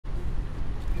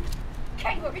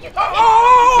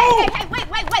Oh! Hey, wait.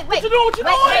 What you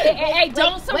doing? Hey,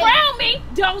 don't surround me.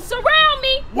 Don't surround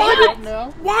me. Why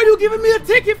are you giving me a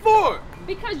ticket for?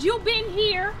 Because you've been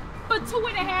here for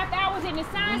 2.5 hours and the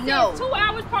sign says 2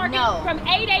 hours parking from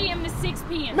 8 a.m. to 6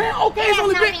 p.m. Man, okay, it's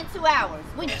only been 2 hours.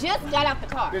 We just got out the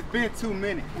car. It's been 2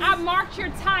 minutes. I marked your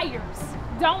tires.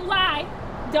 Don't lie.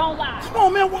 Don't lie. Come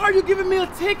on, man, why are you giving me a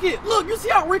ticket? Look, you see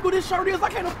how wrinkled this shirt is? I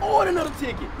can't afford another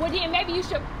ticket. Well, then maybe you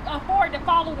should afford to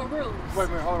follow the rules. Wait,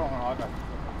 hold on. I got you.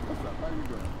 What's up? How you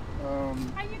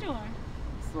doing? How you doing?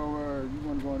 So, you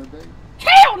want to go on a date?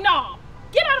 Hell no!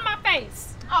 Get out of my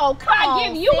face. Oh, come on, I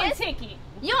give you sis. a ticket.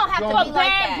 You don't have to For be like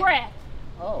that. bad breath.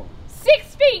 Oh.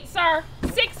 6 feet, sir.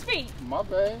 6 feet. My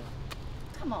bad.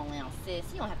 Come on now, sis.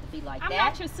 You don't have to be like I'm that.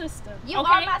 not your sister. You are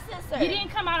my sister. You didn't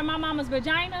come out of my mama's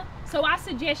vagina, so I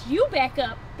suggest you back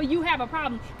up, but you have a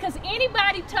problem. Because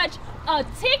anybody touch a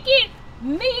ticket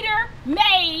meter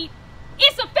maid,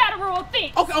 it's a federal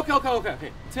offense.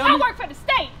 Okay. Tell me. I work for the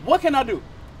state. What can I do?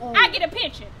 I get a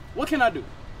pension. What can I do?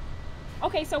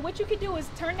 Okay, so what you can do is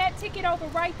turn that ticket over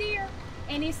right there,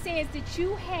 and it says that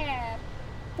you have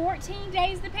 14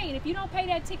 days to pay it. If you don't pay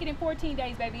that ticket in 14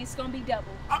 days, baby, it's gonna be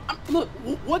double. Look,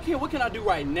 what can I do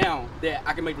right now that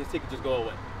I can make this ticket just go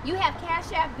away? You have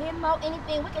Cash App, Venmo,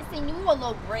 anything. We can send you a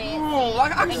little bread. Oh, I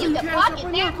can and you can Cash App pocket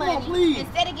right that now. Come on, money. please.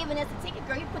 Instead of giving us a ticket,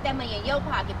 girl, you put that money in your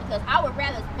pocket because I would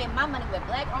rather spend my money with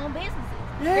black-owned businesses.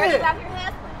 Yeah. Girl, you out here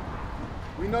hustling.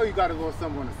 We know you got a little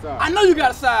something on the side. I know you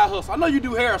got a side hustle. I know you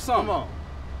do hair or something. Come on.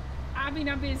 I've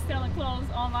been selling clothes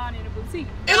online in a boutique.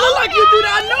 It look like you do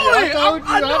that. I know it.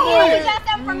 I know You it. got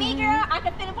something for me, girl? I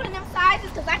can fit it one of them sizes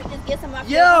because I can just get some of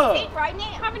Yeah. your boutique right now.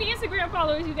 How many Instagram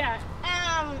followers you got?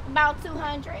 About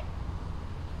 200.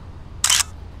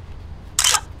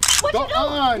 What Don't you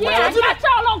doing? Yeah, I got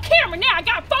y'all on camera now. I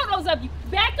got photos of you.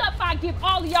 Back up if I give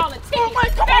all of y'all a ticket. Oh my,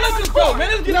 come on, let's just go, man.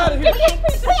 Let's get out of here. We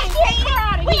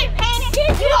ain't paying it.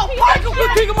 You don't Mike, I'm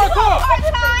gonna kick in my car.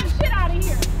 Shit out of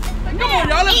here. Come on,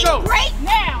 y'all, let's go. Great.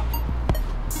 Now,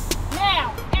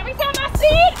 every time I see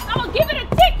it, I'm gonna give it a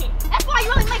ticket. That's why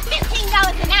you only make $15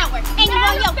 an hour. And you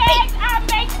on your fact, feet. I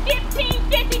make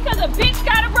 $15.50 because a bitch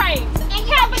got a raise. And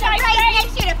you have a raise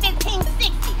next year to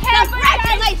 $15.60.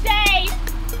 Congratulations.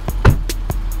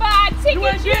 5 tickets. You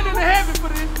ain't getting into heaven for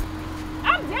this.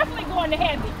 I'm definitely going to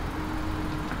heaven.